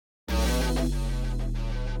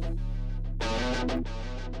So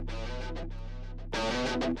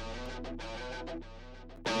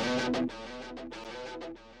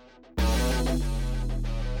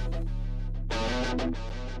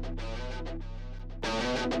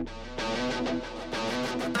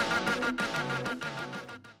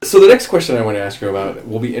the next question I want to ask you about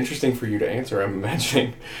will be interesting for you to answer, I'm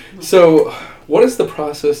imagining. So what is the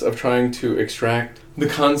process of trying to extract the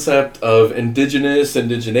concept of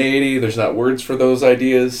indigeneity, there's not words for those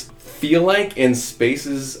ideas, feel like in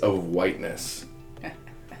spaces of whiteness?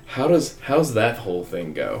 How's that whole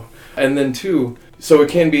thing go? And then two, so it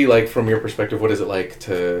can be like, from your perspective, what is it like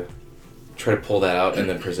to try to pull that out and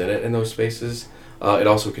then present it in those spaces? It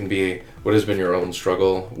also can be, what has been your own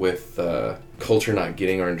struggle with culture not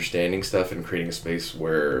getting or understanding stuff and creating a space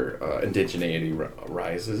where indigeneity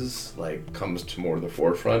rises, like comes to more the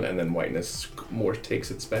forefront, and then whiteness more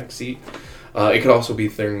takes its back seat. It could also be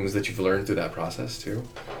things that you've learned through that process too.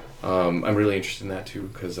 I'm really interested in that too,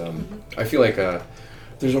 because I feel like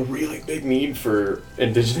there's a really big need for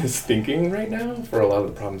indigenous thinking right now for a lot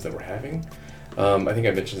of the problems that we're having. I think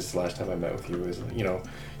I mentioned this the last time I met with you, is, you know,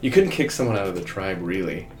 you couldn't kick someone out of the tribe,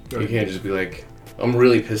 really. Right. You can't just be like, I'm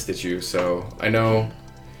really pissed at you, so I know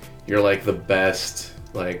you're like the best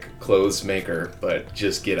like clothes maker, but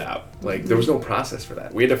just get out. Like, there was no process for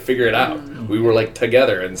that. We had to figure it out. We were like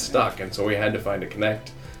together and stuck, and so we had to find a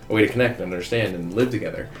way to connect and understand and live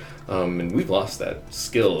together. And we've lost that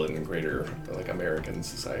skill in greater like American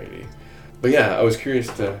society. But yeah, I was curious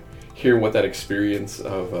to hear what that experience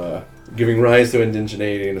of giving rise to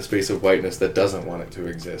indigeneity in a space of whiteness that doesn't want it to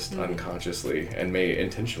exist unconsciously and may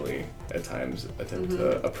intentionally at times attempt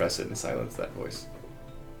to oppress it and silence that voice.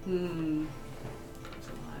 That's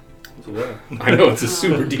a lot. I know, it's a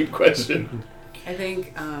super deep question. I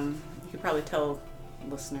think you could probably tell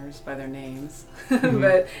listeners by their names,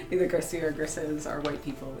 but either Garcia or Grisses are white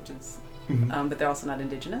people, which is, but they're also not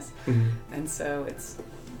indigenous. And so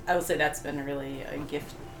I would say that's been really a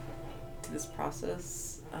gift to this process,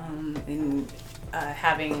 in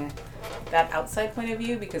having that outside point of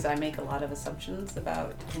view, because I make a lot of assumptions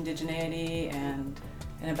about indigeneity and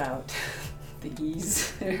about the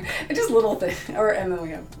ease and just little things, and then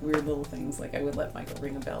we have weird little things, like I would let Michael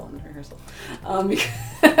ring a bell in rehearsal, and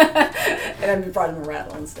I brought him a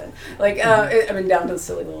rattle instead, like down to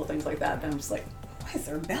silly little things like that. And I'm just like, why is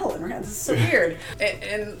there a bell in rehearsal? This is so weird,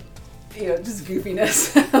 and you know, just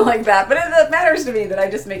goofiness like that. But it matters to me that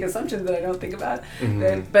I just make assumptions that I don't think about.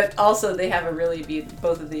 But also they have a really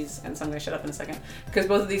both of these, and so I'm going to shut up in a second, because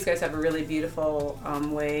both of these guys have a really beautiful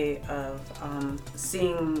way of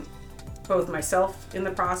seeing both myself in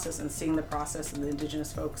the process and seeing the process and the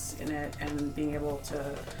indigenous folks in it, and being able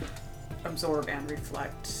to absorb and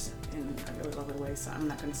reflect in a really lovely way. So I'm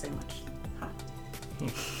not going to say much.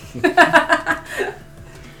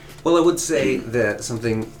 Well, I would say that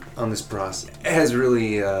something on this process has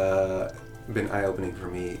really been eye-opening for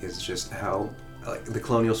me is just how the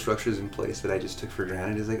colonial structures in place that I just took for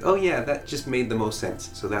granted is like, oh yeah, that just made the most sense.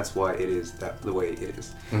 So that's why it is the way it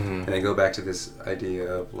is. And I go back to this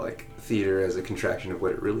idea of like theater as a contraction of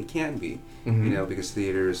what it really can be, you know, because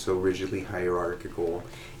theater is so rigidly hierarchical,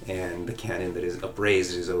 and the canon that is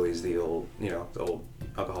upraised is always the old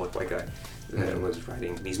alcoholic white guy that was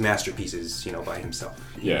writing these masterpieces, you know, by himself.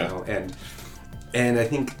 Yeah. You know? And I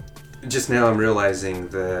think just now I'm realizing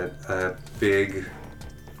that a big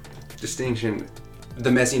distinction, the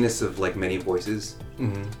messiness of like many voices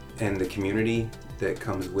and the community that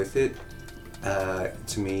comes with it,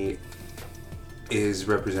 to me, is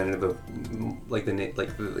representative of like the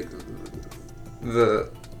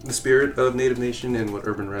spirit of Native Nation and what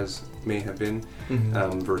urban res may have been,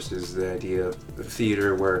 versus the idea of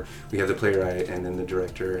theater where we have the playwright and then the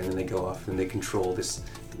director, and then they go off and they control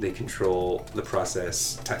the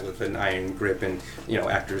process with an iron grip, and you know,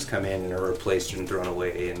 actors come in and are replaced and thrown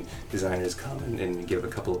away, and designers come and give a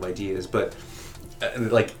couple of ideas, but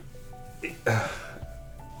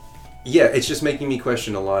yeah, it's just making me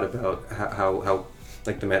question a lot about how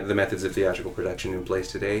like the methods of theatrical production in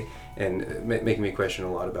place today, and making me question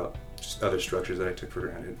a lot about just other structures that I took for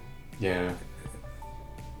granted. Yeah,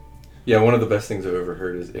 one of the best things I've ever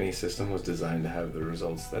heard is any system was designed to have the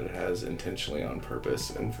results that it has intentionally on purpose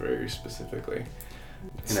and very specifically.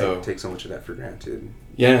 And I take so much of that for granted.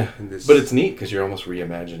 Yeah, but it's neat because you're almost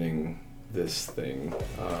reimagining this thing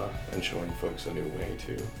and showing folks a new way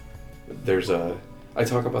too. I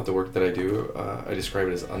talk about the work that I do, I describe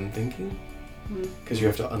it as unthinking, because you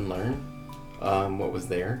have to unlearn what was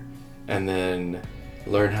there and then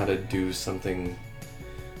learn how to do something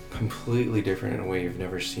completely different in a way you've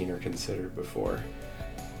never seen or considered before.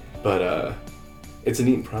 But it's a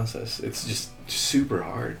neat process. It's just super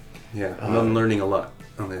hard. Yeah, I'm learning a lot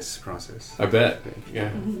on this process. I bet.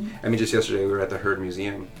 Yeah. I mean, just yesterday we were at the Heard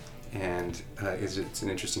Museum, and it's an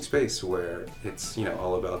interesting space where it's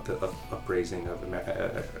all about the upraising of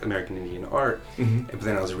American Indian art. But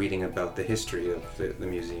then I was reading about the history of the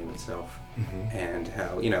museum itself, and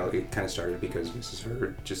how it kind of started because Mrs.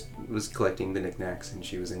 Heard just was collecting the knickknacks, and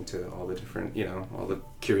she was into all the different all the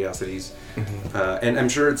curiosities, and I'm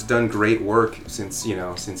sure it's done great work since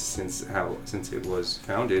it was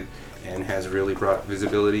founded, and has really brought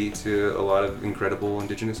visibility to a lot of incredible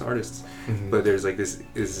indigenous artists. But there's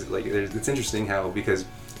it's interesting how, because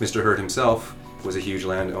Mr. Heard himself was a huge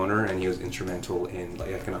landowner, and he was instrumental in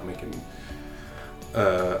economic and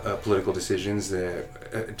political decisions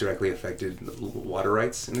that directly affected water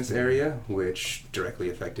rights in this area, which directly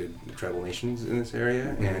affected the tribal nations in this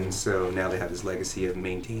area. And so now they have this legacy of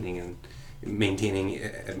maintaining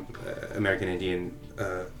American Indian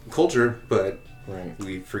culture, but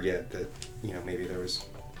we forget that maybe there's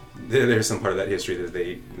some part of that history that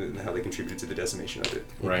how they contributed to the decimation of it.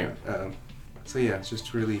 So yeah, it's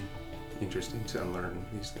just really interesting to unlearn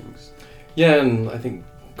these things. Yeah, and I think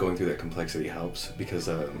going through that complexity helps, because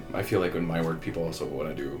I feel like in my work people also want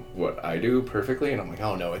to do what I do perfectly, and I'm like,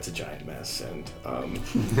 oh no, it's a giant mess, and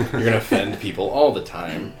you're gonna offend people all the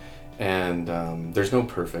time, and there's no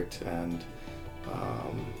perfect, and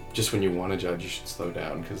just when you want to judge, you should slow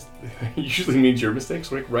down, because it usually means your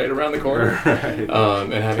mistakes right around the corner.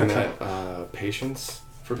 And having that patience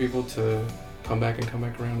for people to come back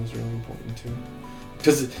around is really important too,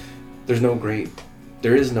 because there is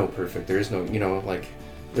no perfect, there is no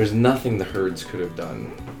there's nothing the Heards could have done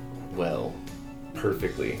well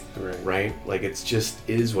perfectly, right? Like, it's just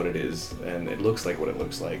is what it is, and it looks like what it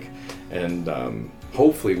looks like, and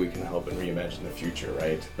hopefully we can help and reimagine the future,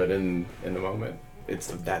 right? But in the moment,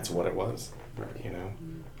 that's what it was,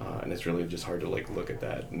 and it's really just hard to look at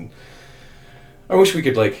that. And I wish we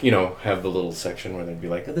could have the little section where they'd be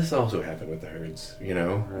like, this also happened with the Heards,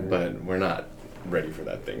 but we're not ready for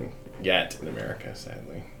that thing yet in America,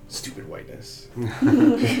 sadly. Stupid whiteness.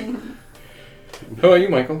 How about you,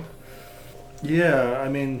 Michael? Yeah, I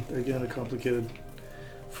mean, again, a complicated,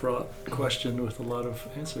 fraught question with a lot of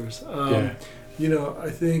answers. I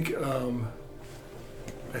think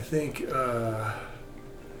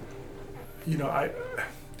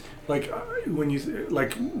when you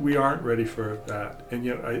we aren't ready for that, and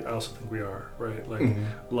yet I also think we are, right?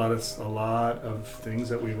 A lot of things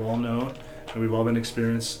that we've all known and we've all been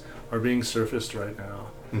experienced are being surfaced right now.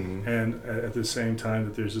 And at the same time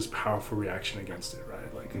that there's this powerful reaction against it, right?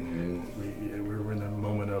 We're in a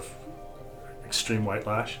moment of extreme white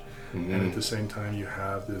lash, and at the same time you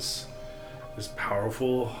have this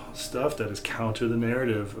powerful stuff that is counter the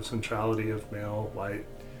narrative of centrality of male white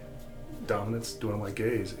dominance, doing white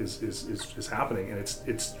gaze is happening, and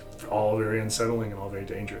it's all very unsettling and all very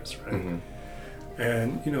dangerous, right?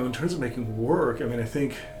 And in terms of making work, I mean, I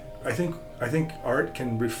think art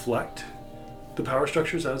can reflect the power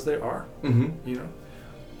structures as they are,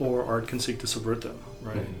 or art can seek to subvert them,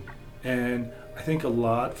 right? And I think a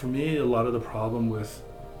lot of the problem with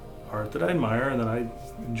art that I admire and that I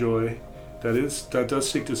enjoy, that does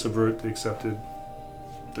seek to subvert the accepted,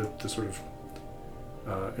 the sort of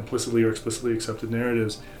implicitly or explicitly accepted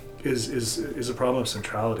narratives, is a problem of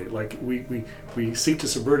centrality. We seek to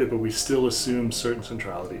subvert it, but we still assume certain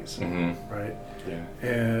centralities, right? Yeah.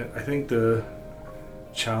 And I think the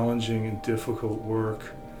challenging and difficult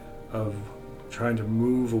work of trying to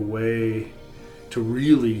move away to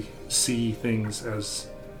really see things as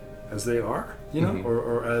they are,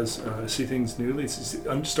 or as see things newly,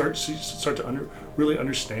 start to really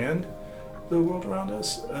understand the world around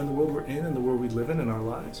us and the world we're in and the world we live in our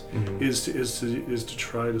lives, is to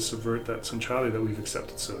try to subvert that centrality that we've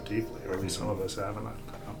accepted so deeply, or at least some of us have, and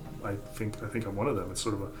I think I'm one of them. It's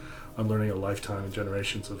sort of unlearning a lifetime and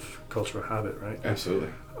generations of cultural habit, right? Absolutely.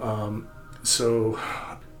 So,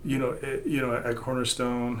 at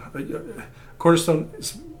Cornerstone,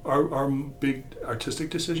 is our big artistic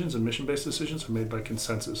decisions and mission-based decisions are made by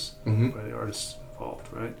consensus by the artists involved,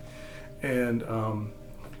 right? And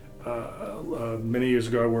many years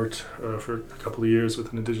ago, I worked for a couple of years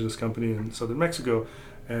with an indigenous company in southern Mexico,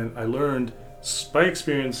 and I learned by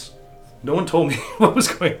experience. No one told me what was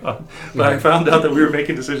going on, but I found out that we were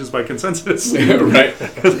making decisions by consensus. Right.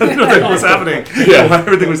 Because I didn't know what was happening. Yeah. Why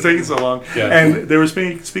everything was taking so long. Yeah. And they were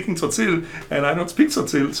speaking Tzotzil, and I don't speak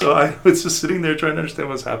Tzotzil, so I was just sitting there trying to understand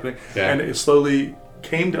what was happening. Yeah. And it slowly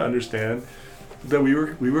came to understand that we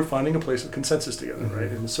were finding a place of consensus together,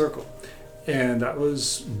 right, in the circle. And that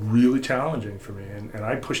was really challenging for me, and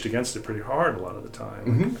I pushed against it pretty hard a lot of the time.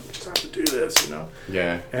 We just have to do this,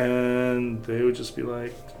 Yeah. And they would just be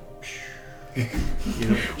like, You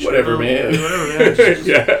know, Whatever, man. Whatever, man. Just-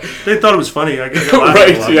 Yeah. They thought it was funny. I got laughter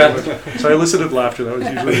Right, a lot. yeah. So I elicited laughter. That was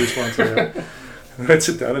usually the response I had. And I'd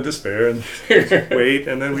sit down in despair and wait,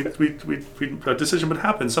 and then a decision would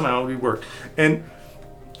happen. Somehow we worked. And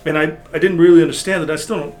I didn't really understand it. I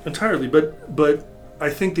still don't entirely, but I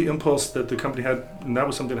think the impulse that the company had, and that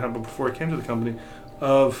was something that happened before I came to the company,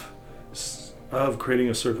 of creating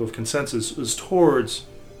a circle of consensus was towards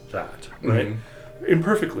that, right? Mm-hmm.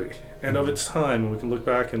 Imperfectly, and of its time, and we can look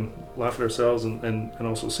back and laugh at ourselves and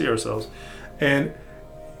also see ourselves.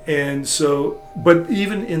 And so, but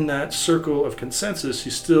even in that circle of consensus,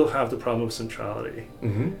 you still have the problem of centrality,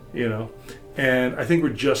 Mm-hmm. you know? And I think we're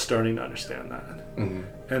just starting to understand that.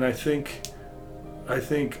 Mm-hmm. And I think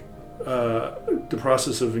the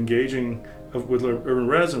process of engaging with Urban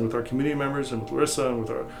Res and with our community members and with Larissa and with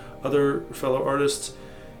our other fellow artists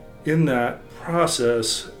in that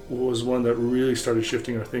process was one that really started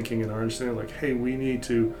shifting our thinking and our understanding, like, hey, we need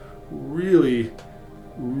to really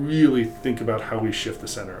think about how we shift the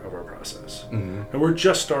center of our process. Mm-hmm. And we're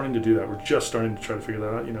just starting to do that. We're just starting to try to figure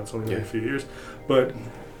that out. You know, it's only been a few years. But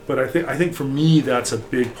I think for me, that's a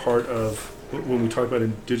big part of when we talk about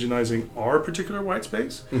indigenizing our particular white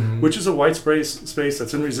space, Mm-hmm. which is a white space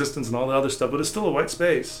that's in resistance and all the other stuff, but it's still a white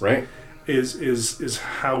space. Right. Is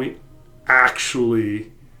how we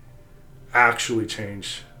actually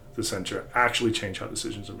change the center, actually change how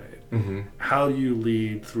decisions are made. Mm-hmm. How do you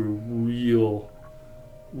lead through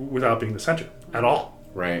without being the center at all?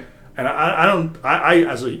 Right. And I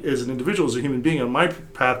as an individual, as a human being on my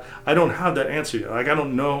path, I don't have that answer yet. Like, I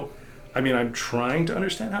don't know. I mean, I'm trying to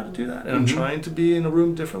understand how to do that, and I'm Mm-hmm. trying to be in a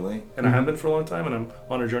room differently, and I Mhm. have been for a long time, and I'm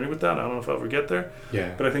on a journey with that. I don't know if I'll ever get there,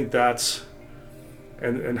 Yeah. but I think that's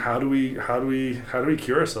and how do we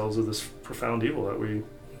cure ourselves of this profound evil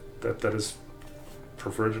that has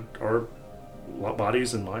perverted our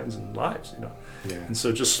bodies and minds and lives, you know? Yeah. And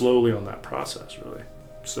so just slowly on that process, really.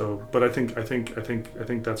 So, but I think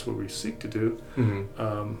that's what we seek to do,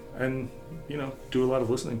 Mm-hmm. and you know, do a lot of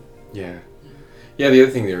listening. Yeah. Yeah, the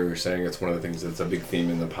other thing that you were saying, it's one of the things that's a big theme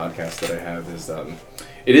in the podcast that I have is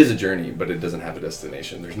it is a journey, but it doesn't have a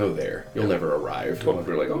destination. There's no there. You'll never arrive. You'll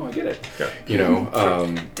never like, oh, I get it. Yeah. You know?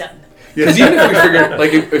 Done. Because even if we figured,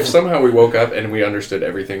 like, if somehow we woke up and we understood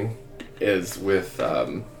everything is with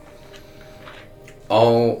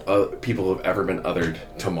all people who have ever been othered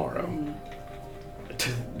tomorrow,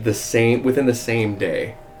 within the same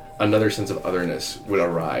day, another sense of otherness would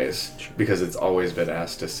arise because it's always been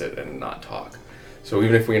asked to sit and not talk. So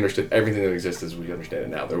even if we understood everything that exists as we understand it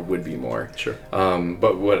now, there would be more. Sure.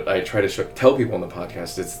 But what I try to tell people on the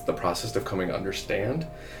podcast is the process of coming to understand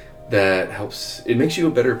that helps. It makes you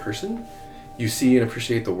a better person. You see and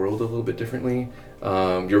appreciate the world a little bit differently.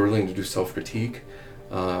 You're willing to do self-critique.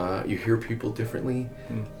 You hear people differently.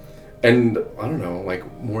 And I don't know, like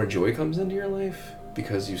more joy comes into your life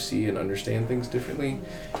because you see and understand things differently.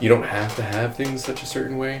 You don't have to have things such a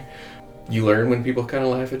certain way. You learn when people kind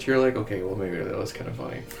of laugh at you, you're like, okay, well, maybe that was kind of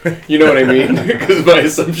funny. You know what I mean? Because my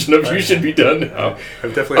assumption of you should be done now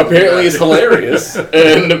I've definitely apparently is hilarious.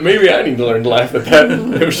 And maybe I need to learn to laugh at that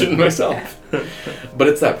notion myself. But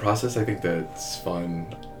it's that process, I think, that's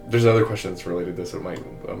fun. There's another question that's related to this that might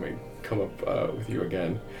come up with you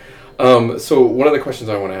again. So one of the questions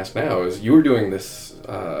I want to ask now is, you were doing this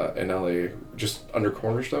in LA just under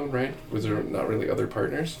Cornerstone, right? Was there not really other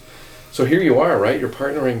partners? So here you are, right? You're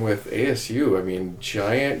partnering with ASU. I mean,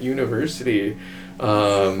 giant university,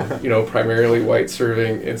 primarily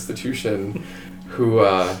white-serving institution, who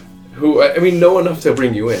I mean, know enough to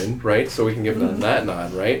bring you in, right? So we can give them that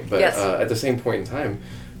nod, right? But Yes. At the same point in time,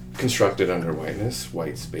 constructed under whiteness,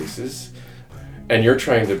 white spaces, and you're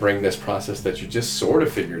trying to bring this process that you just sort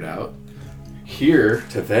of figured out here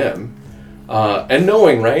to them. And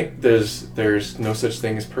knowing, right, there's no such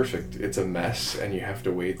thing as perfect. It's a mess, and you have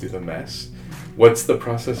to wade through the mess. What's the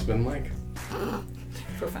process been like?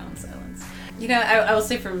 Profound silence. You know, I will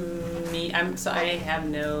say for me, I have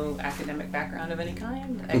no academic background of any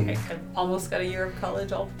kind. I've almost got a year of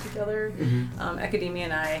college all put together. Academia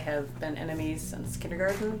and I have been enemies since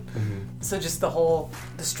kindergarten. So just the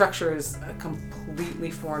structure is a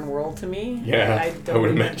completely foreign world to me. Yeah, I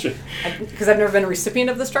would imagine. Because I've never been a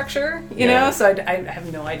recipient of the structure, you know, so I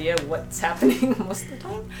have no idea what's happening most of the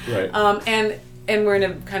time. Right. And we're in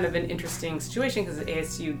a kind of an interesting situation because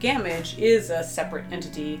ASU Gamage is a separate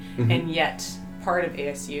entity and yet part of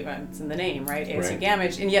ASU, it's in the name, right? ASU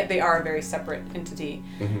Gamage, and yet they are a very separate entity.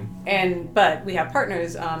 But we have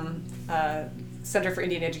partners. Center for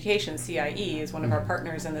Indian Education, CIE, is one of our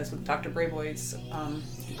partners in this with Dr. Brayboy's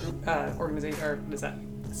organization, or what is that?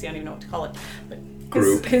 See, I don't even know what to call it. But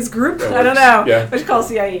group. His group, That I don't works. know, Yeah. which is called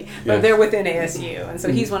CIE, but Yeah. they're within ASU, and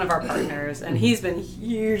so he's one of our partners, and he's been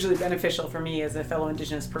hugely beneficial for me as a fellow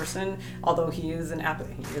Indigenous person. Although he is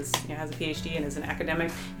has a PhD and is an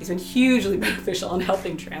academic, he's been hugely beneficial in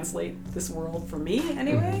helping translate this world for me.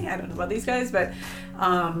 Anyway, I don't know about these guys, but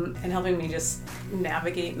and helping me just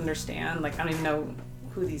navigate and understand. Like I don't even know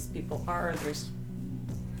who these people are. There's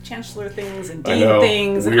chancellor things and I dean know.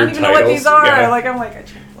 things. And I Weird don't even know what these titles. are. Yeah. Like I'm like a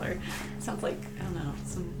chancellor. Sounds like I don't know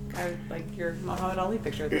some guy like your Muhammad Ali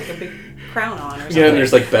picture with like a big crown on or something. Yeah, and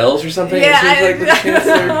there's like bells or something. Yeah, it seems like the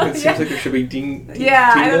chancellor. It seems yeah. like there should be dean.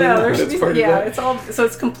 Yeah, I don't know. Dean, There should that's be, part of yeah, that. it's all so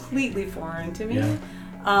it's completely foreign to me.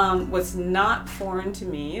 Yeah. What's not foreign to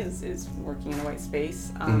me is working in a white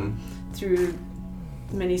space through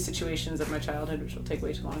many situations of my childhood, which will take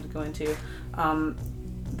way too long to go into.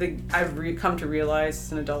 I've come to realize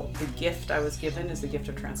as an adult the gift I was given is the gift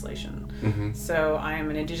of translation. So I am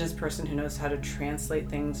an Indigenous person who knows how to translate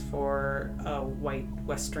things for a white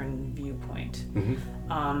Western viewpoint,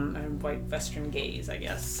 and white Western gaze, I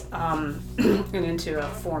guess, and into a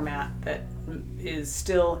format that is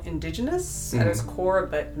still Indigenous at its core,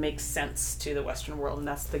 but makes sense to the Western world, and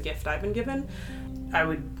that's the gift I've been given. I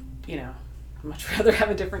would, much rather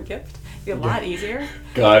have a different gift. It'd be a lot easier.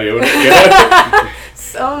 God, it would. Yeah.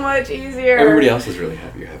 So much easier. Everybody else is really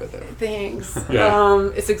happy you have it though. Thanks.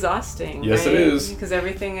 Yeah. It's exhausting. Yes, right? it is. Because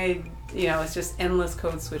everything it's just endless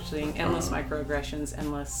code switching, endless microaggressions,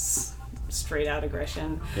 endless straight out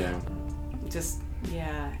aggression. Yeah. Just,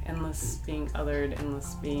 endless being othered,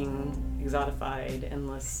 endless being exotified,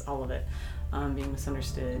 endless all of it. Being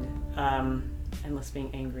misunderstood, endless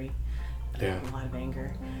being angry. Yeah. A lot of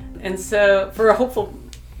anger. And so for a hopeful,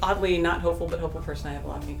 oddly not hopeful, but hopeful person, I have a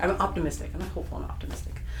lot of anger. I'm optimistic. I'm not hopeful, I'm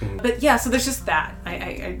optimistic. But yeah, so there's just that.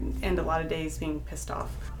 I end a lot of days being pissed off.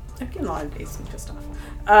 I get a lot of days being pissed off.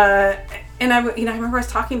 And I remember I was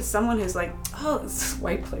talking to someone who's like, oh, this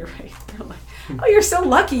white playwright. They're like, oh, you're so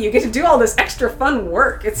lucky. You get to do all this extra fun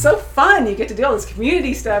work. It's so fun. You get to do all this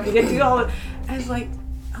community stuff. You get to do all of. I was like,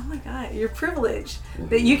 oh my God, you're privileged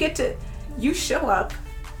that you get to, you show up,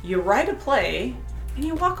 you write a play, and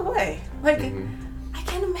you walk away. Like, I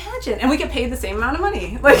can't imagine. And we get paid the same amount of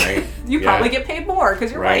money. Like, Right. you probably get paid more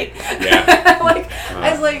because you're Right. white. Yeah.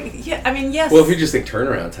 I was like, yeah, I mean, yes. Well, if you just think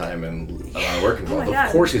turnaround time and amount of work involved, God.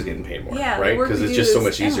 of course he's getting paid more, Yeah, the right? work Because we it's do just so is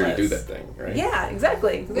much easier to do endless. that thing, right? Yeah,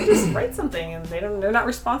 exactly. They just write something and they're not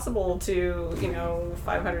responsible to,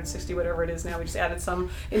 560, whatever it is now. We just added some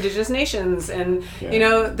Indigenous nations and,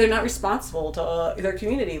 they're not responsible to their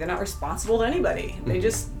community. They're not responsible to anybody. They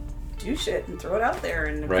just do shit and throw it out there,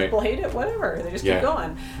 and if Right. people hate it, whatever. They just Yeah. keep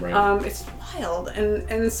going. Right. It's wild,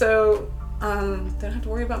 and so they don't have to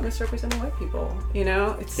worry about misrepresenting white people.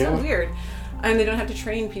 It's so Yeah. weird, and they don't have to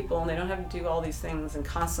train people, and they don't have to do all these things and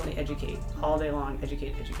constantly educate all day long.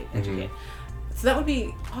 Educate. So that would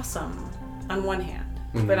be awesome on one hand,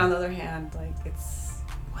 but on the other hand, like it's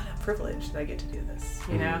what a privilege that I get to do this.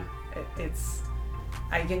 It's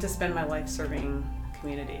I get to spend my life serving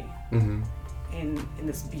community. In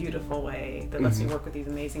this beautiful way that lets me work with these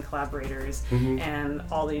amazing collaborators and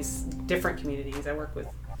all these different communities. I work with,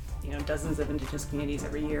 dozens of Indigenous communities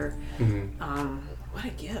every year. What a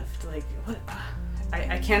gift! Like what?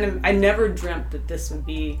 I never dreamt that this would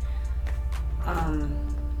be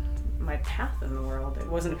my path in the world. It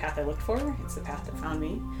wasn't a path I looked for. It's the path that found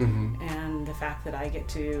me. And the fact that I get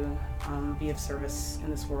to be of service in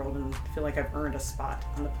this world and feel like I've earned a spot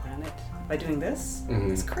on the planet by doing this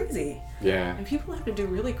is crazy. Yeah. And people have to do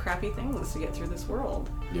really crappy things to get through this world.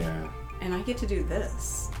 Yeah. And I get to do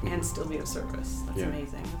this and still be of service. That's Yeah.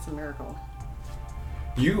 amazing. That's a miracle.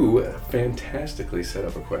 You fantastically set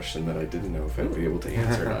up a question that I didn't know if I'd be able to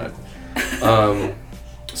answer or not.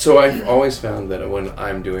 So I've always found that when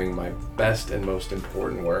I'm doing my best and most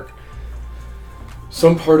important work,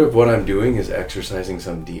 some part of what I'm doing is exercising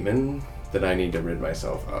some demon that I need to rid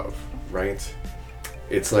myself of, right?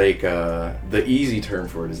 It's like, the easy term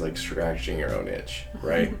for it is like scratching your own itch,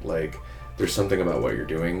 right? Like, there's something about what you're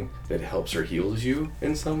doing that helps or heals you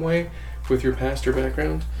in some way with your past or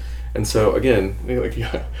background. And so, again, like,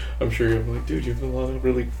 yeah, I'm sure you're like, dude, you have a lot of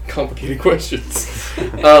really complicated questions.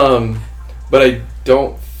 But I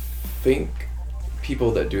don't think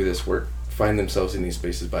people that do this work find themselves in these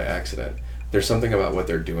spaces by accident. There's something about what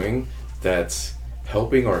they're doing that's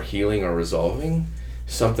helping or healing or resolving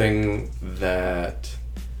something that,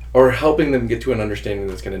 or helping them get to an understanding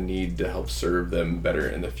that's going to need to help serve them better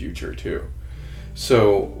in the future too.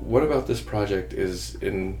 So what about this project is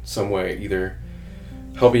in some way either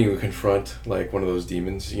helping you confront like one of those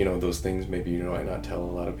demons, those things maybe you might not tell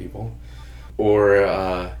a lot of people,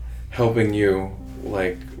 or helping you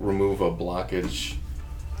like remove a blockage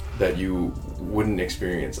that you wouldn't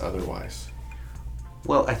experience otherwise?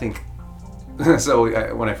 Well, I think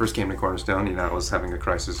so. When I first came to Cornerstone, I was having a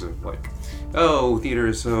crisis of like, oh, theater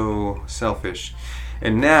is so selfish.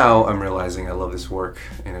 And now I'm realizing I love this work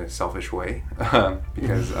in a selfish way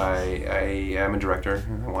because I am a director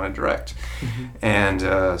and I want to direct. And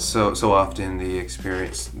so often the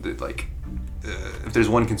experience that if there's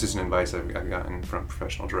one consistent advice I've gotten from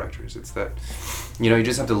professional directors, it's that you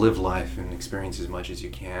just have to live life and experience as much as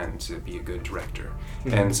you can to be a good director.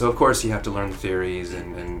 And so of course you have to learn the theories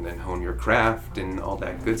and hone your craft and all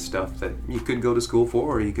that good stuff that you could go to school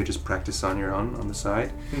for, or you could just practice on your own on the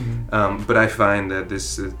side. But I find that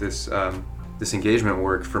this engagement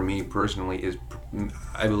work for me personally is,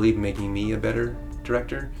 I believe, making me a better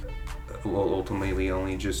director. Will ultimately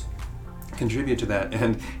only just contribute to that.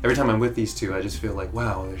 And every time I'm with these two, I just feel like,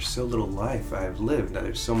 wow, there's so little life I've lived.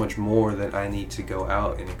 There's so much more that I need to go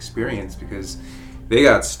out and experience, because they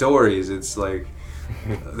got stories. It's like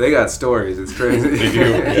they got stories. It's crazy. They do,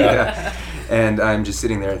 yeah. And I'm just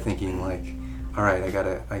sitting there thinking like, all right, I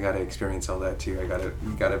gotta experience all that too. I gotta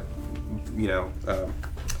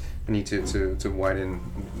I need to widen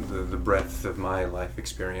the breadth of my life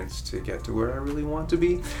experience to get to where I really want to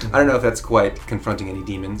be. I don't know if that's quite confronting any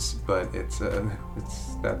demons, but that's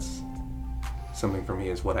something for me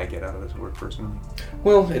is what I get out of this work personally.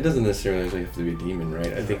 Well, it doesn't necessarily have to be a demon,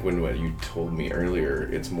 right? I think when what you told me earlier,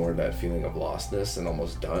 it's more that feeling of lostness and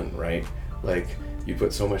almost done, right? Like you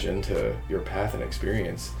put so much into your path and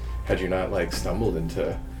experience. Had you not stumbled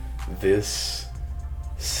into this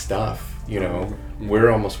stuff,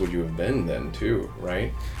 where almost would you have been then too,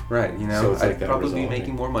 right? Right, So it's I'd probably resolving. be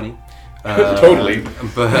making more money. Totally.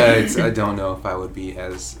 But I don't know if I would be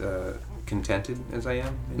as contented as I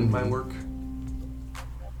am in my work.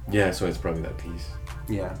 Yeah, so it's probably that peace.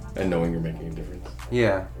 Yeah. And knowing you're making a difference.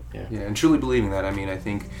 Yeah. Yeah. Yeah, and truly believing that. I mean, I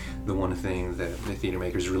think the one thing that the theater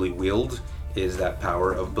makers really wield is that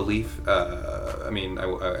power of belief. I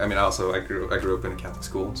grew up in a Catholic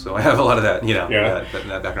school, so I have a lot of that,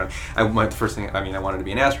 that background. I wanted to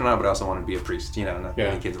be an astronaut, but I also wanted to be a priest. Not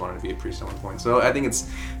many kids wanted to be a priest at one point. So I think it's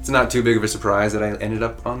not too big of a surprise that I ended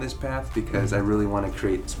up on this path, because I really want to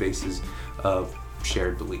create spaces of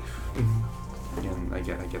shared belief, and I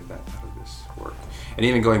get that out of this work. And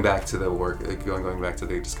even going back to the work, going back to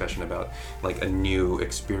the discussion about a new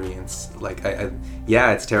experience,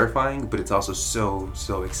 it's terrifying, but it's also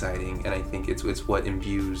so exciting. And I think it's what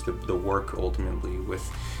imbues the work ultimately with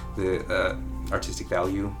the artistic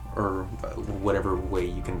value, or whatever way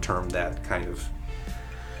you can term that kind of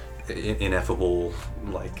ineffable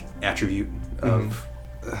attribute of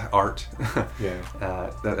art. Yeah.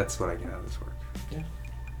 That's what I get out of this work. Yeah.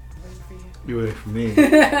 You waiting for me?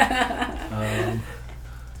 I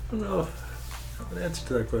don't know if I have an answer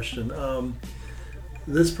to that question.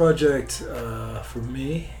 This project, for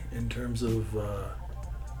me, in terms of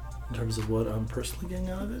what I'm personally getting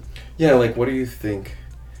out of it. Yeah, what do you think?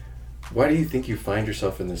 Why do you think you find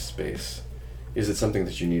yourself in this space? Is it something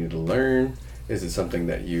that you needed to learn? Is it something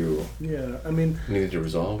that you needed to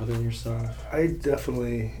resolve within yourself? I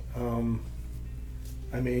definitely.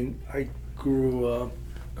 I grew up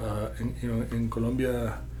in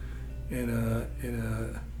Colombia in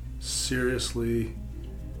a seriously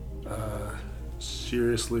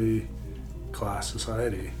class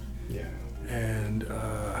society. Yeah. And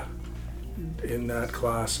in that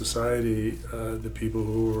class society, the people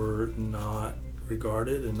who were not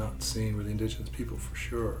regarded and not seen were the indigenous people, for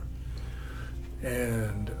sure.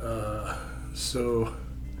 And so,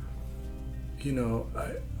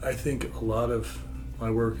 I think a lot of my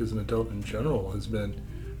work as an adult in general has been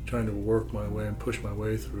trying to work my way and push my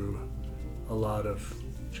way through a lot of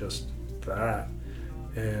just that.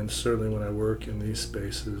 And certainly when I work in these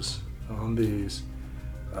spaces, on these,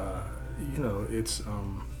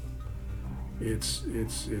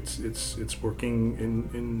 it's working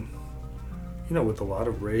in with a lot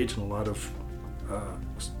of rage and a lot of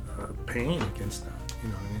pain against that. You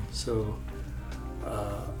know what I mean? So,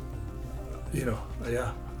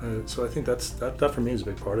 so I think that for me is a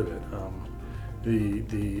big part of it.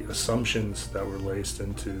 The assumptions that were laced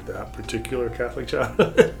into that particular Catholic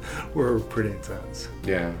childhood were pretty intense.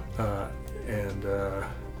 Yeah. And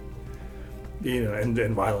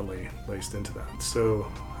violently laced into that. So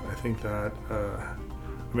I think that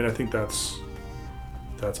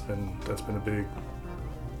that's been a big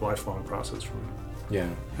lifelong process for me. Yeah.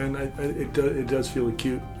 And it does feel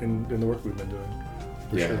acute in the work we've been doing.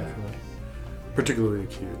 For Yeah. sure, for me. Particularly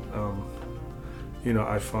acute.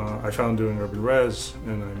 I found doing urban res,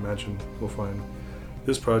 and I imagine we'll find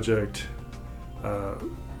this project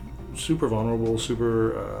super vulnerable,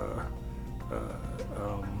 super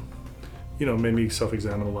made me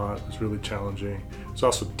self-examine a lot. It was really challenging. It's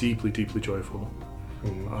also deeply, deeply joyful,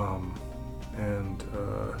 and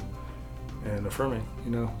affirming.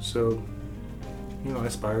 So I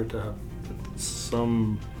aspire to have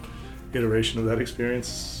some iteration of that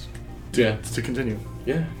experience to continue.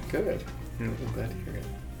 Yeah, good. Yeah. I'm glad to hear it.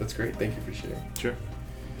 That's great. Thank you for sharing. Sure.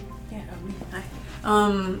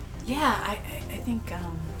 Yeah, I think I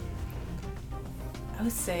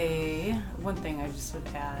would say one thing I just would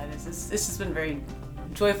add is this has been very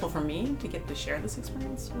joyful for me to get to share this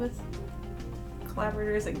experience with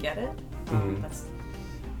collaborators that get it. That's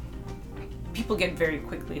people get very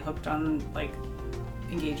quickly hooked on like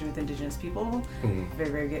engaging with Indigenous people, very,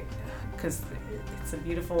 very good, because it's a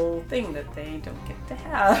beautiful thing that they don't get to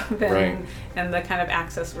have, and the kind of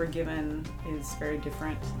access we're given is very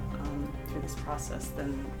different through this process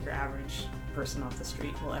than your average person off the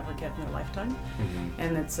street will ever get in their lifetime,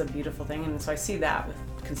 and it's a beautiful thing. And so I see that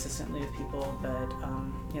consistently with people that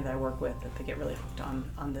that I work with, that they get really hooked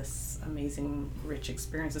on this amazing, rich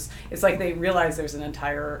experiences. It's like they realize there's an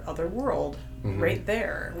entire other world right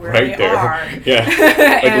there where they are. Yeah,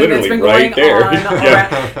 like and literally it's been right going there.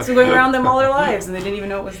 around, it's been going around them all their lives, and they didn't even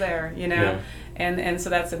know it was there. Yeah. And so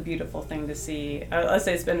that's a beautiful thing to see. Let's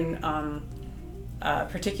say it's been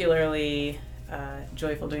particularly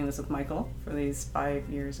joyful doing this with Michael for these 5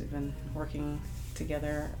 years. We've been working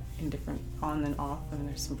together in different on and off. I mean,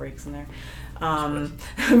 there's some breaks in there,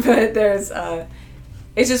 but there's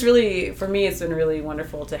it's just really, for me, it's been really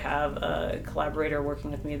wonderful to have a collaborator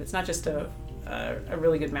working with me that's not just a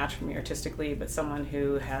really good match for me artistically, but someone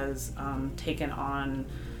who has taken on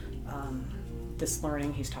this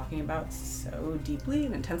learning he's talking about so deeply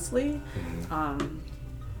and intensely.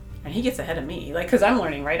 And he gets ahead of me, like, because I'm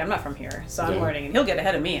learning, right? I'm not from here, so I'm learning, and he'll get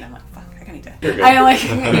ahead of me, and I'm like, fuck, I need to. I like,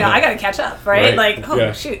 I gotta catch up, right? Like,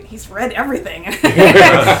 shoot, he's read everything,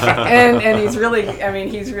 and he's really,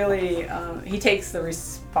 he takes the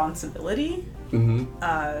responsibility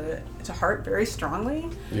to heart very strongly,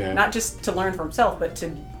 not just to learn for himself, but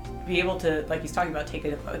to be able to, like he's talking about, take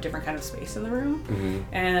a different kind of space in the room.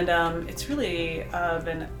 And it's really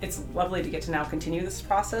it's lovely to get to now continue this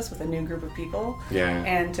process with a new group of people,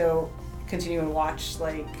 and to continue to watch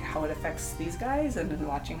like how it affects these guys, and then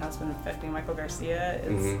watching how it's been affecting Michael Garcia.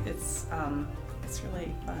 It's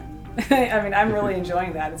really fun. I mean, I'm really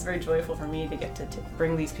enjoying that. It's very joyful for me to get to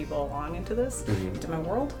bring these people along into this, into my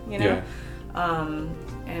world, and to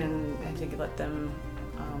let them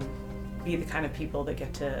be the kind of people that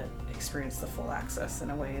get to experience the full access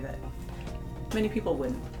in a way that many people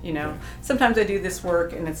wouldn't, Sometimes I do this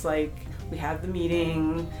work and it's like we have the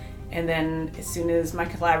meeting, and then as soon as my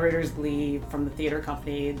collaborators leave from the theater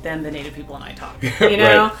company, then the Native people and I talk, Like,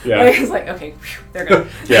 it's like, okay, they're good.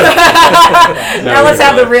 Now let's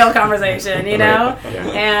have the real conversation,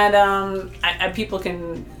 And people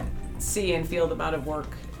can see and feel the amount of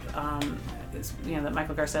work that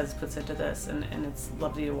Michael Garcia puts into this, and it's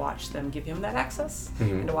lovely to watch them give him that access,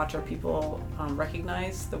 and to watch our people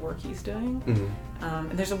recognize the work he's doing.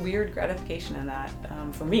 And there's a weird gratification in that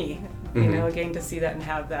for me, getting to see that and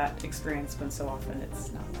have that experience when so often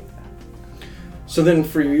it's not like that. So then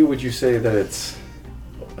for you, would you say that it's,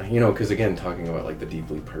 because again, talking about like the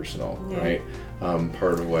deeply personal, right?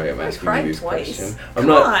 Part of why I'm asking you these questions. I'm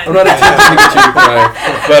not attempting to get you to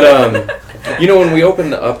cry, but when we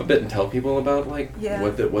open up a bit and tell people about like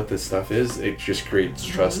what this stuff is, it just creates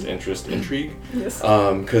trust, interest, intrigue. Yes.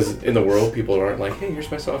 Because in the world, people aren't like, hey, here's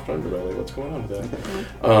my soft underbelly. What's going on with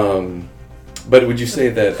that? But would you say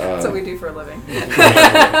that... That's what we do for a living.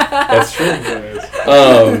 That's true.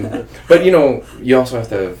 But, you also have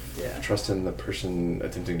to have trust in the person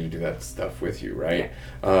attempting to do that stuff with you, right?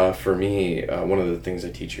 For me, one of the things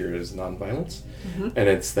I teach here is nonviolence. And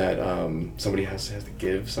it's that somebody has to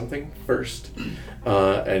give something first.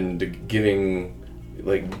 And giving,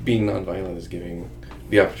 like, being nonviolent is giving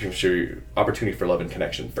the opportunity for love and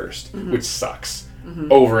connection first, which sucks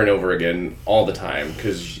over and over again all the time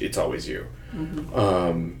because it's always you.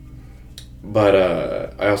 But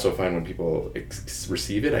I also find when people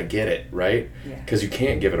receive it, I get it, right? Because you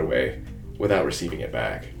can't give it away without receiving it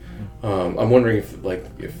back. I'm wondering if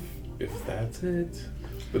that's it.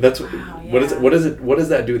 But that's what is it? What does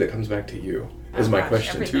that do that comes back to you? Is my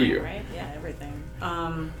question to you? Right? Yeah, everything.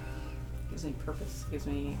 Gives me purpose. Gives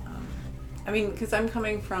me. Because I'm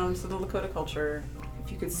coming from Southern Lakota culture.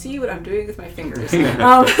 If you could see what I'm doing with my fingers,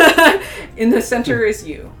 in the center is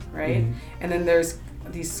you, right? And then there's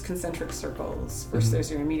these concentric circles. First, there's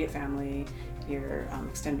your immediate family, your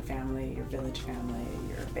extended family, your village family,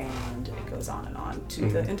 your band. It goes on and on to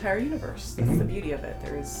the entire universe. That's the beauty of it.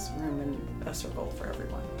 There is room in a circle for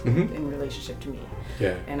everyone in relationship to me.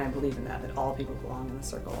 Yeah. And I believe in that all people belong in the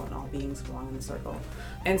circle and all beings belong in the circle.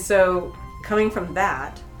 And so coming from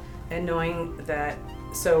that and knowing that,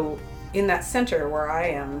 so in that center where I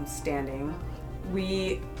am standing,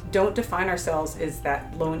 we don't define ourselves as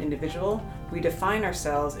that lone individual. We define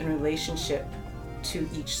ourselves in relationship to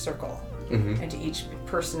each circle and to each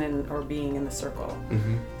person or being in the circle.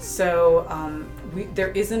 So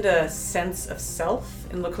there isn't a sense of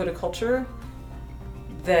self in Lakota culture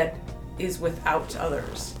that is without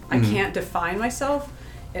others. I can't define myself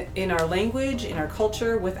in our language, in our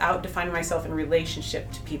culture, without defining myself in relationship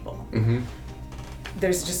to people.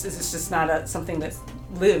 It's just not something that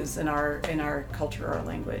lives in our culture or our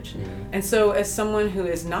language. And so as someone who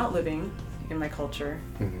is not living in my culture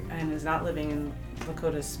and is not living in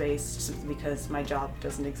Lakota space simply because my job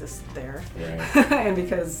doesn't exist there, right. And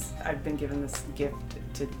because I've been given this gift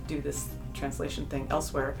to do this translation thing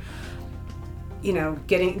elsewhere,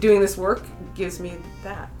 doing this work gives me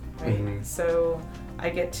that, right? So I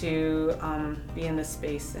get to be in this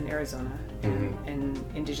space in Arizona, and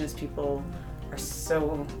Indigenous people are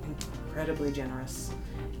so incredibly generous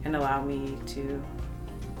and allow me to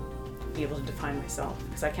be able to define myself,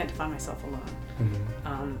 because I can't define myself alone.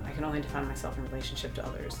 I can only define myself in relationship to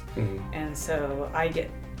others. And so I get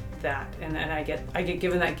that, and I get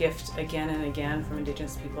given that gift again and again from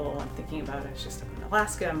Indigenous people. I'm thinking about it. It's just in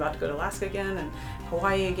Alaska. I'm about to go to Alaska again, and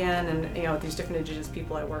Hawaii again, and these different Indigenous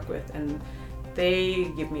people I work with, and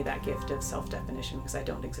they give me that gift of self-definition because I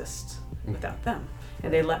don't exist without them.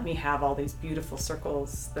 And they let me have all these beautiful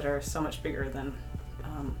circles that are so much bigger than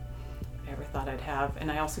I ever thought I'd have. And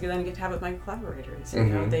I also then get to have it with my collaborators.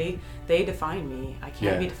 They define me. I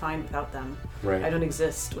can't be defined without them. Right. I don't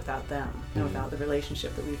exist without them and without the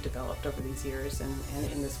relationship that we've developed over these years and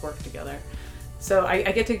in this work together. So I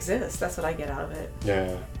get to exist. That's what I get out of it.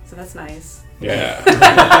 Yeah. So that's nice. Yeah.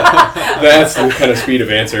 That's the kind of speed of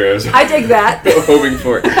answer I dig that. hoping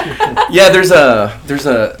for. Yeah, there's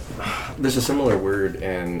a similar word,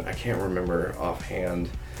 and I can't remember offhand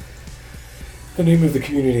the name of the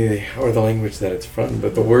community or the language that it's from,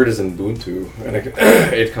 but the word is Ubuntu, and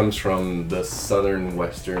it comes from the southern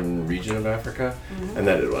western region of Africa, and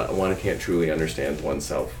that one can't truly understand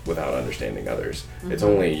oneself without understanding others. It's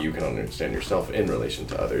only you can understand yourself in relation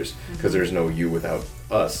to others, because there's no you without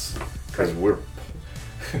us, because we're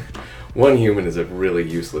one human is a really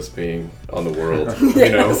useless being on the world.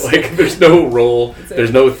 Like there's no role,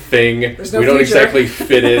 there's no thing. There's no we don't future. exactly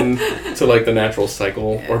fit in to like the natural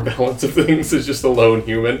cycle or balance of things. It's just a lone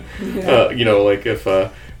human. Like if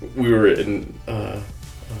we were in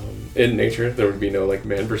nature, there would be no like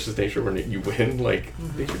man versus nature where you win. Like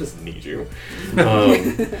nature doesn't need you.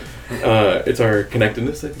 It's our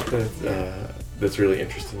connectedness, I think, that's really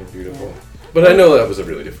interesting and beautiful. But I know that was a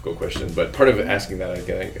really difficult question, but part of asking that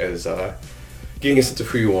again is getting a sense of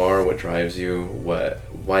who you are, what drives you,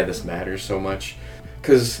 why this matters so much.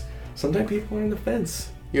 Because sometimes people are on the fence,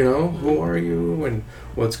 who are you and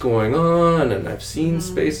what's going on, and I've seen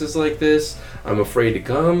spaces like this. I'm afraid to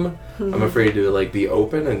come. I'm afraid to like be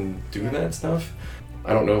open and do that stuff.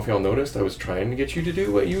 I don't know if y'all noticed, I was trying to get you to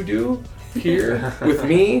do what you do here with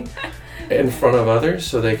me in front of others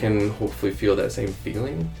so they can hopefully feel that same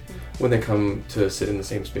feeling when they come to sit in the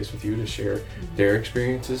same space with you to share their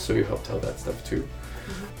experiences, so you help tell that stuff too.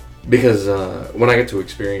 Because when I get to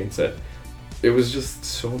experience it, it was just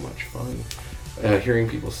so much fun. Hearing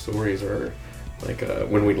people's stories, or like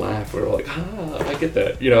when we laugh, we're like, I get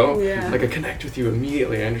that, Like I connect with you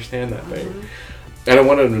immediately, I understand that thing. And I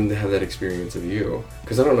wanted them to have that experience of you,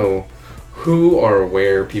 because I don't know who or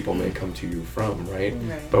where people may come to you from, right?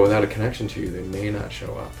 But without a connection to you, they may not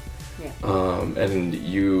show up. And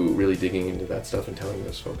you really digging into that stuff and telling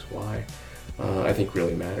those folks why, I think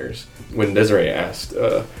really matters. When Desiree asked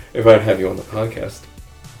if I'd have you on the podcast,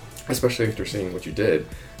 especially after seeing what you did,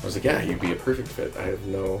 I was like, yeah, you'd be a perfect fit. I have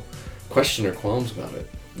no question or qualms about it.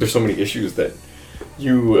 There's so many issues that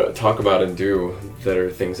you talk about and do that are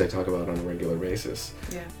things I talk about on a regular basis.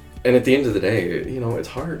 Yeah. And at the end of the day, it's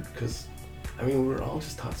hard because, we're all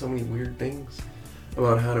just taught so many weird things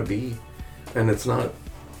about how to be, and it's not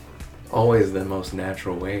always the most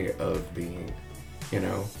natural way of being,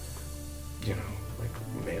 like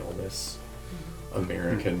maleness,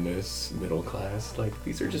 Americanness, middle class. Like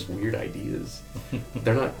these are just weird ideas.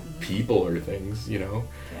 They're not people or things, we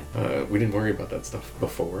didn't worry about that stuff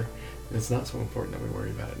before. It's not so important that we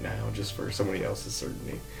worry about it now just for somebody else's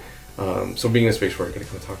certainty. So being in a space where I could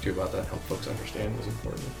kind of talk to you about that, help folks understand was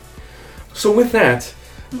important. So with that,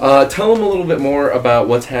 tell them a little bit more about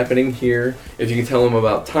what's happening here. If you can tell them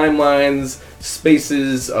about timelines,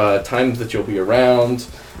 spaces, times that you'll be around.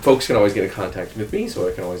 Folks can always get in contact with me, so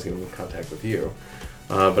I can always get in contact with you.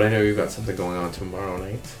 But I know you've got something going on tomorrow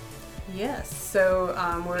night. Yes. So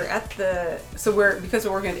because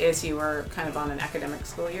we're working at ASU, we're kind of on an academic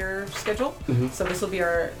school year schedule. Mm-hmm. So this will be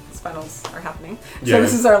our finals are happening. Yeah. So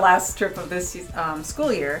this is our last trip of this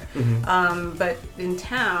school year. Mm-hmm. But in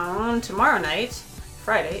town tomorrow night,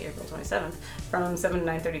 Friday, April 27th, from 7 to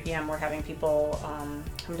 9:30 p.m., we're having people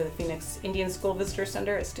come to the Phoenix Indian School Visitor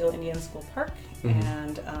Center at Steele Indian School Park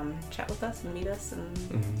and chat with us and meet us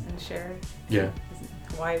and share. Yeah.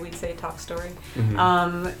 Why we'd say talk story, Mm-hmm.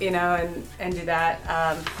 and do that.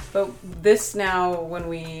 But this now, when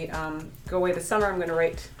we go away this summer, I'm going to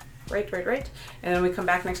write, and then we come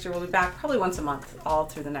back next year. We'll be back probably once a month, all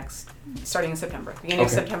through the starting in September. Beginning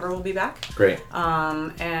of September, we'll be back. Great.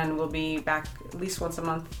 And we'll be back at least once a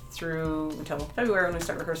month until February when we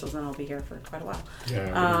start rehearsals, and then we'll be here for quite a while.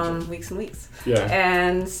 Yeah. Weeks and weeks. Yeah.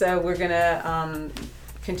 And so we're gonna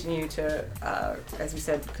continue to, as we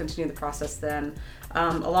said, continue the process then.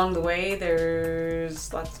 Along the way,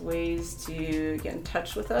 there's lots of ways to get in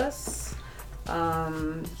touch with us.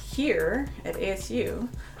 Here at ASU,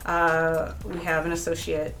 we have an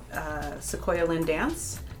associate, Sequoia Lynn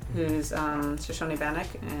Dance, who's Shoshone Bannock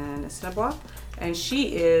and Assiniboia, and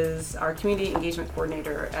she is our community engagement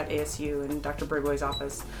coordinator at ASU in Dr. Briboy's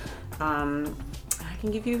office. I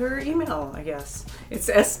can give you her email, I guess. It's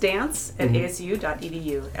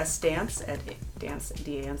sdance@asu.edu. sdance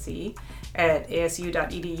D-A-N-C-E, at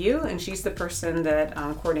asu.edu, and she's the person that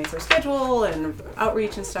coordinates our schedule and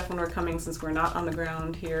outreach and stuff when we're coming, since we're not on the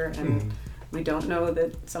ground here, and we don't know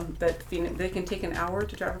that Phoenix, they can take an hour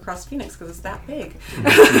to drive across Phoenix because it's that big.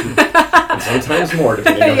 And sometimes more,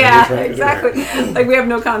 depending on what you're trying to do. Exactly. Like, we have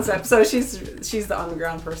no concept. So she's the on the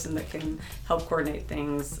ground person that can help coordinate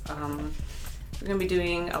things. We're going to be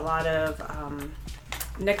doing a lot of,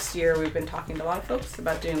 next year we've been talking to a lot of folks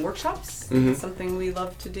about doing workshops. Mm-hmm. It's something we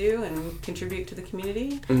love to do and contribute to the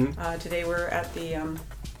community. Mm-hmm. Today we're at the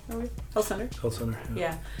Health Center. Health Center.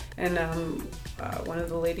 Yeah. And one of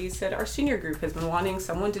the ladies said our senior group has been wanting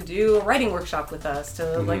someone to do a writing workshop with us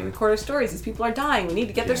to like record our stories. These people are dying. We need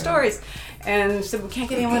to get their stories. And she said, we can't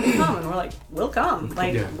get anyone to come. And we're like, we'll come.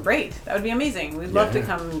 Like, great. That would be amazing. We'd love to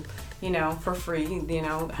come, for free,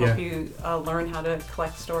 help you learn how to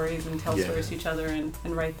collect stories and tell stories to each other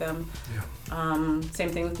and write them. Yeah. Same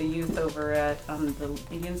thing with the youth over at the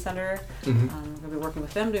Indian Center. We're going to be working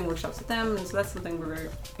with them, doing workshops with them, and so that's something we're very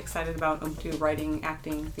excited about, too, writing,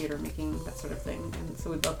 acting, theater making, that sort of thing. And so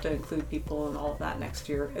we'd love to include people in all of that next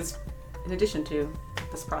year, in addition to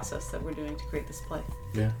this process that we're doing to create this play.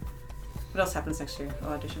 Yeah. What else happens next year?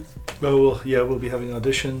 Auditions? We'll be having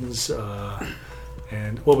auditions,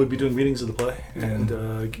 and we'll be doing readings of the play and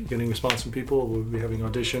getting response from people. We'll be having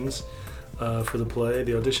auditions for the play.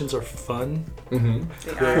 The auditions are fun. Mm-hmm.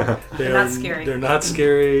 They're not scary. They're not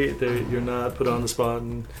scary. You're not put on the spot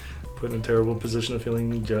and put in a terrible position of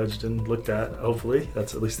feeling judged and looked at. Hopefully,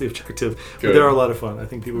 that's at least the objective. Good. But they're a lot of fun. I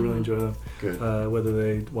think people really enjoy them, Good. Whether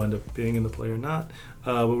they wind up being in the play or not.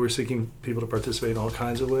 But we're seeking people to participate in all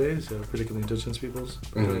kinds of ways, particularly Indigenous peoples,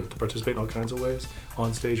 to participate in all kinds of ways,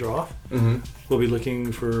 on stage or off. Mm-hmm. We'll be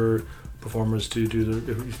looking for performers to do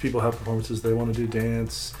if people have performances they want to do,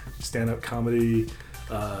 dance, stand-up comedy,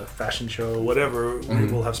 fashion show, whatever. We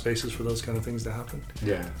will have spaces for those kind of things to happen.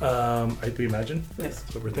 Yeah. We imagine. Yes.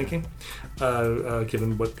 That's what we're thinking,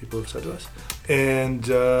 given what people have said to us. And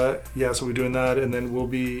so we're doing that, and then we'll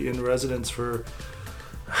be in residence for,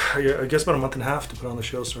 I guess, about a month and a half to put on the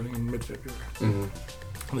show starting in mid-February. Mm-hmm.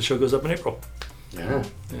 And the show goes up in April. Yeah.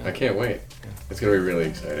 I can't wait. It's going to be really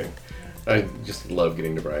exciting. I just love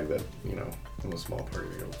getting to brag that, I'm a small part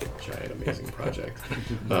of your giant, amazing project.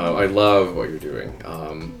 I love what you're doing.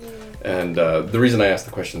 And the reason I ask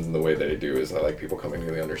the questions in the way that I do is I like people coming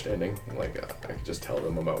to the understanding. Like, I can just tell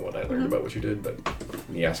them about what I learned about what you did, but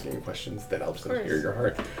me asking questions that helps them hear your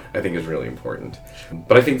heart, I think is really important.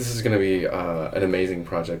 But I think this is going to be an amazing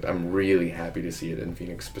project. I'm really happy to see it in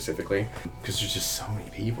Phoenix specifically, because there's just so many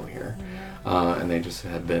people here. And they just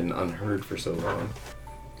have been unheard for so long.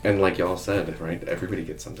 And like y'all said, right, everybody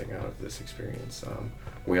gets something out of this experience.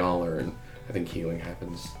 We all learn. I think healing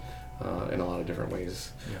happens in a lot of different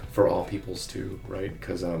ways for all peoples too, right?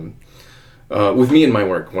 Because with me and my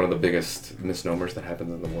work, one of the biggest misnomers that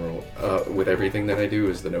happens in the world with everything that I do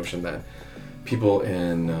is the notion that people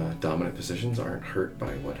in dominant positions aren't hurt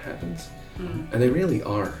by what happens. And they really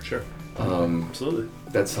are. Sure. Absolutely. Absolutely.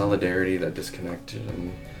 That solidarity, that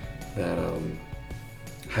disconnection, that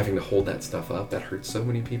having to hold that stuff up, that hurts so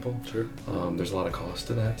many people. Sure. There's a lot of cost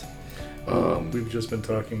to that. We've just been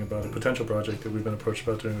talking about a potential project that we've been approached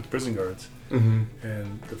about doing with prison guards, Mm-hmm.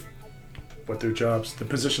 and what their jobs, the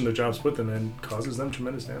position their jobs put them in, causes them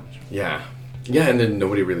tremendous damage. Yeah. Yeah, and then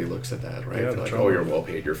nobody really looks at that, right? Yeah, They're the like, trauma. oh, you're well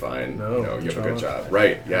paid, you're fine. No, you know, you have a good trauma. job.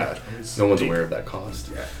 Right, yeah. It's No one's deep. aware of that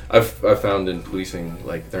cost. Yeah. I've found in policing,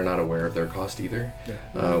 like, they're not aware of their cost either.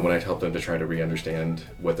 Yeah. When I help them to try to re-understand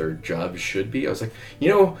what their job should be, I was like, you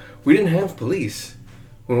know, we didn't have police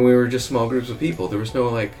when we were just small groups of people. There was no,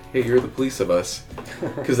 like, hey, you're the police of us.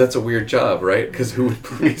 Because that's a weird job, right? Because who would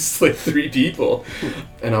police, like, 3 people?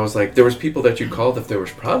 And I was like, there was people that you called if there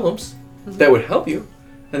was problems that would help you,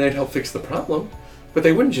 and they'd help fix the problem. But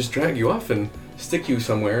they wouldn't just drag you off and stick you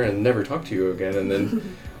somewhere and never talk to you again. And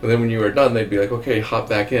then when you were done, they'd be like, okay, hop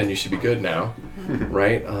back in. You should be good now.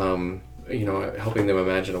 Right? You know, helping them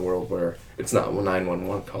imagine a world where it's not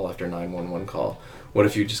 911 call after 911 call. What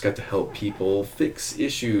if you just got to help people fix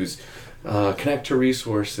issues, connect to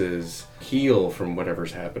resources, heal from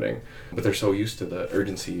whatever's happening? But they're so used to the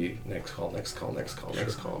urgency, next call, next call, next call,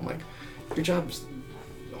 next call. I'm like, your job's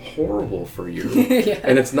horrible for you. Yeah.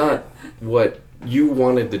 And it's not what you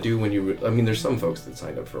wanted to do when you, I mean, there's some folks that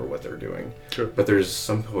signed up for what they're doing, Sure. but there's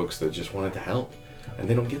some folks that just wanted to help, and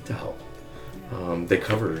they don't get to help. They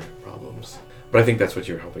cover problems. But I think that's what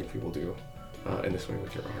you're helping people do in this way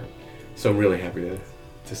with your art. So I'm really happy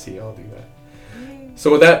to see y'all do that.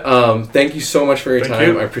 So with that, thank you so much for your Thank time.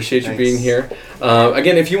 you. I appreciate you Thanks. being here.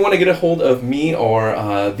 Again, if you want to get a hold of me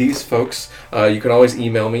or these folks, you can always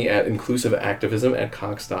email me at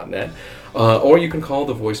inclusiveactivism@cox.net. Or you can call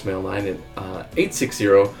the voicemail line at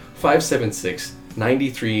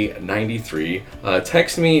 860-576-9393.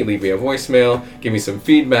 Text me, leave me a voicemail, give me some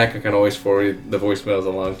feedback. I can always forward the voicemails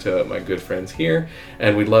along to my good friends here.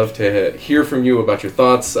 And we'd love to hear from you about your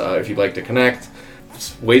thoughts, if you'd like to connect.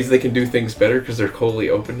 Ways they can do things better, because they're totally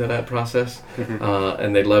open to that process,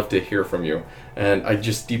 and they'd love to hear from you. And I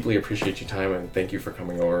just deeply appreciate your time, and thank you for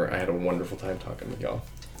coming over. I had a wonderful time talking with y'all.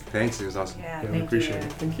 Thanks, it was awesome. Yeah, Yeah, we thank appreciate you.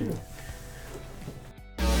 it. Thank you.